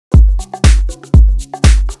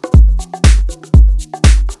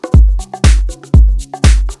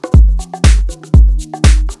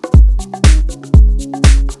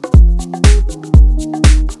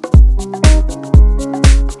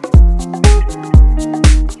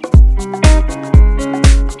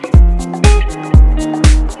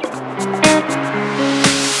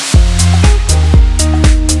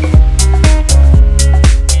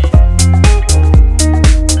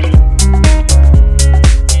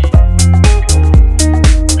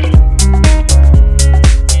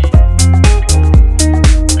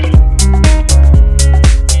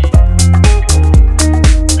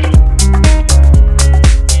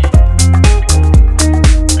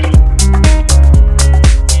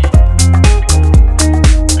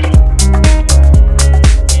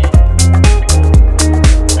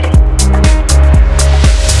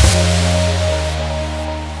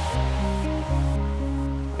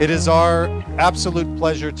It is our absolute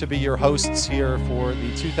pleasure to be your hosts here for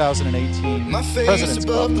the 2018 President's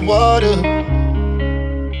Club. The water.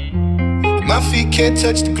 My feet can't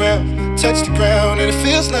touch the ground, and it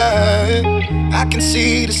feels like I can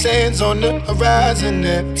see the sands on the horizon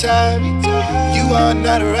every time you are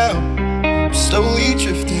not around. I'm slowly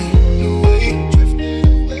drifting away,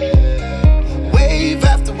 wave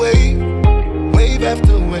after wave, wave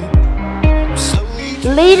after wave.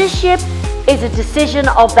 Leadership is a decision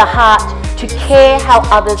of the heart to care how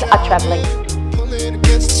others are travelling. Pulling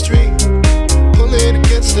against the stream, pulling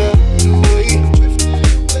against the wave.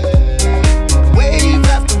 Wave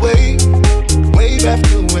after wave, wave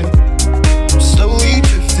after wave. I'm slowly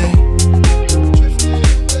drifting,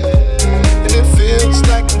 and it feels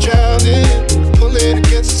like I'm drowning. Pulling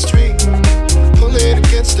against the stream, pulling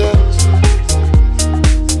against us.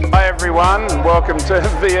 Hi everyone, welcome to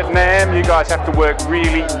Vietnam. You guys have to work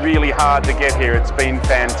really hard to get here. It's been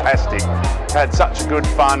fantastic. Had such good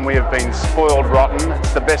fun. We have been spoiled rotten.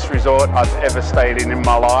 It's the best resort I've ever stayed in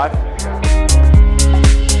my life.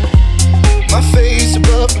 My face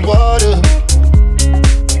above the water.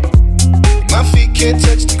 My feet can't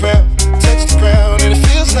touch the ground, and it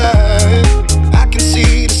feels like I can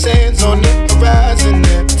see the sands on the horizon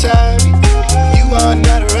every time you are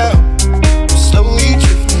not around. I'm slowly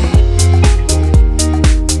drifting.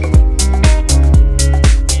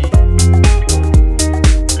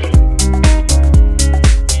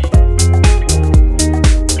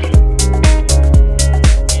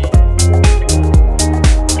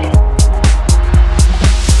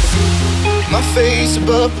 My face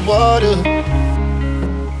above the water.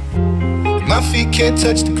 My feet can't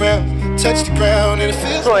touch the ground, and it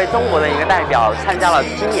feels. 作为中国的一个代表，参加了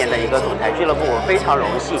今年的一个总裁俱乐部，我非常荣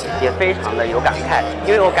幸，也非常的有感慨，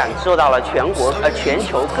因为我感受到了全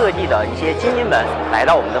球各地的一些精英们来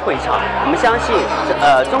到我们的会场。我们相信，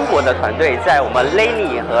中国的团队在我们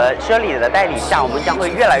Lenny 和 Shirley 的带领下，我们将会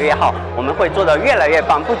越来越好，我们会做得越来越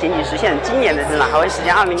棒，不仅仅实现今年的增长，还会实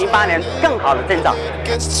现2008年更好的增长。 Pulling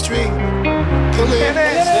against the stream.